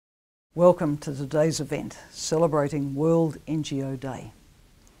Welcome to today's event celebrating World NGO Day.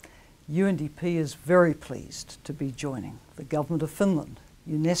 UNDP is very pleased to be joining the Government of Finland,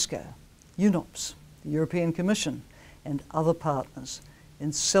 UNESCO, UNOPS, the European Commission and other partners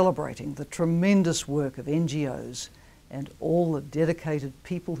in celebrating the tremendous work of NGOs and all the dedicated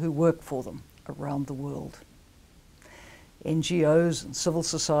people who work for them around the world. NGOs and civil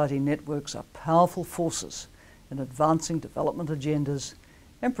society networks are powerful forces in advancing development agendas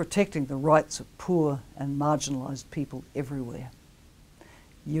and protecting the rights of poor and marginalised people everywhere.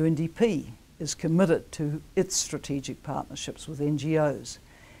 UNDP is committed to its strategic partnerships with NGOs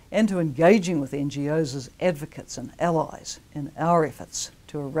and to engaging with NGOs as advocates and allies in our efforts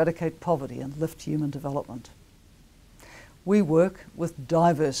to eradicate poverty and lift human development. We work with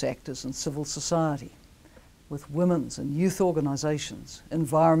diverse actors in civil society, with women's and youth organisations,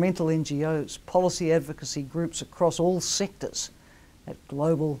 environmental NGOs, policy advocacy groups across all sectors, at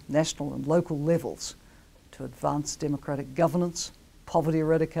global, national and local levels to advance democratic governance, poverty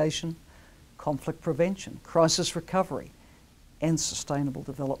eradication, conflict prevention, crisis recovery and sustainable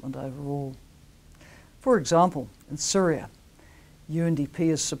development overall. For example, in Syria, UNDP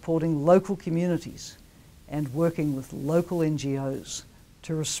is supporting local communities and working with local NGOs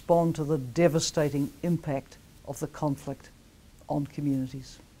to respond to the devastating impact of the conflict on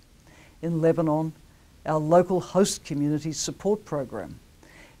communities. In Lebanon, our local host communities support program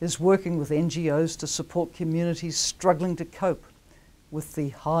is working with NGOs to support communities struggling to cope with the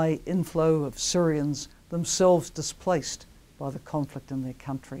high inflow of Syrians themselves displaced by the conflict in their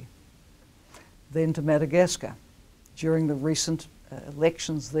country. Then to Madagascar. During the recent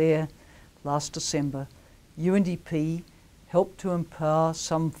elections there last December, UNDP helped to empower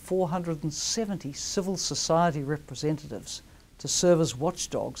some 470 civil society representatives to serve as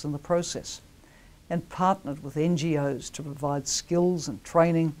watchdogs in the process, and partnered with NGOs to provide skills and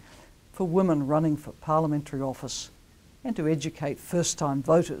training for women running for parliamentary office and to educate first-time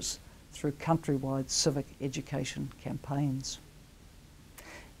voters through countrywide civic education campaigns.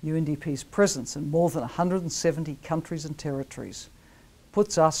 UNDP's presence in more than 170 countries and territories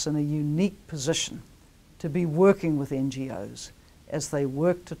puts us in a unique position to be working with NGOs as they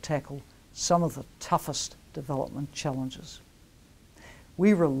work to tackle some of the toughest development challenges.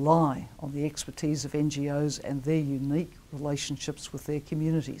 We rely on the expertise of NGOs and their unique relationships with their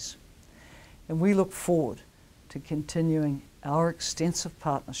communities. And we look forward to continuing our extensive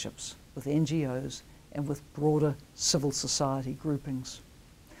partnerships with NGOs and with broader civil society groupings.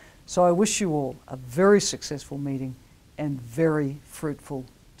 So I wish you all a very successful meeting and very fruitful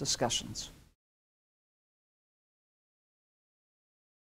discussions.